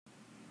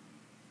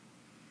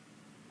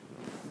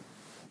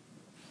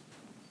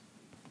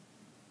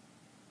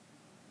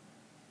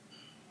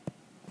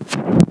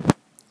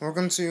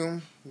Welcome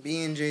to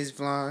B&J's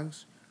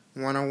Vlogs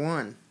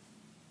 101.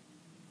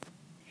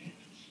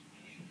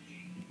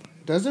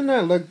 Doesn't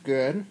that look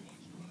good?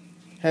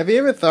 Have you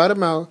ever thought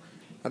about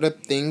other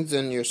things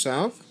than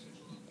yourself?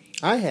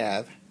 I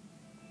have.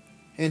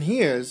 And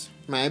here's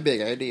my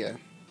big idea.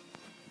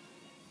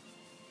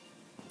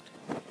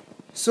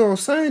 So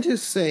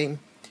scientists say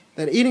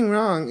that eating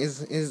wrong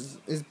is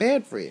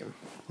bad for you.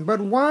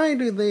 But why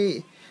do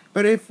they...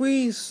 But if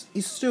we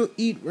still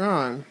eat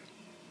wrong,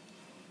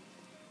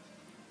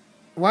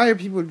 why are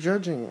people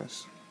judging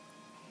us?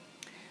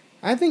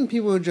 I think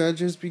people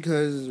judge us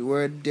because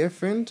we're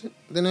different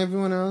than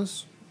everyone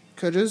else.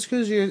 Cause just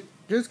because your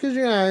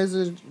eyes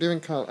are a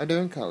different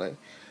color,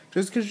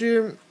 just because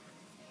your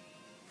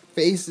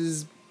face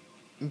is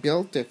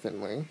built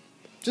differently,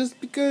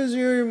 just because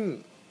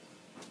you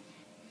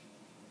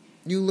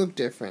look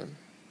different,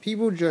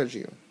 people judge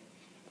you.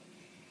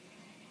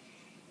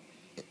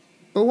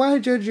 But why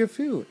judge your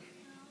food?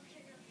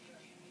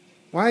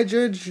 Why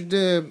judge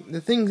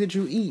the things that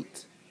you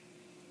eat?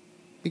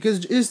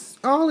 Because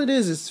all it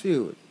is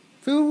food.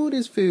 Food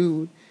is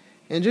food,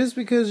 and just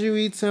because you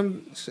eat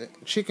some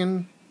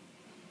chicken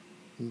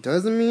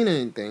doesn't mean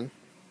anything.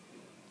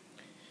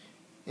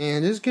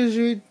 And just because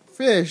you eat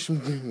fish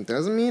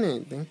doesn't mean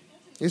anything.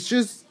 It's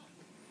just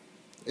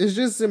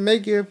to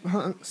make your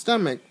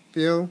stomach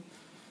fill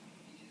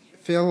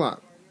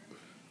up.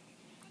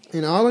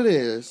 And all it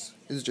is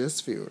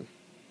just food.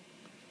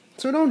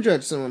 So don't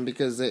judge someone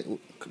because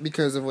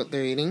of what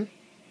they're eating.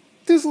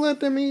 Just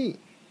let them eat.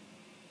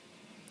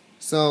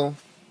 So,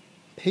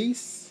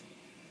 peace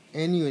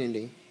and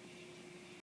unity.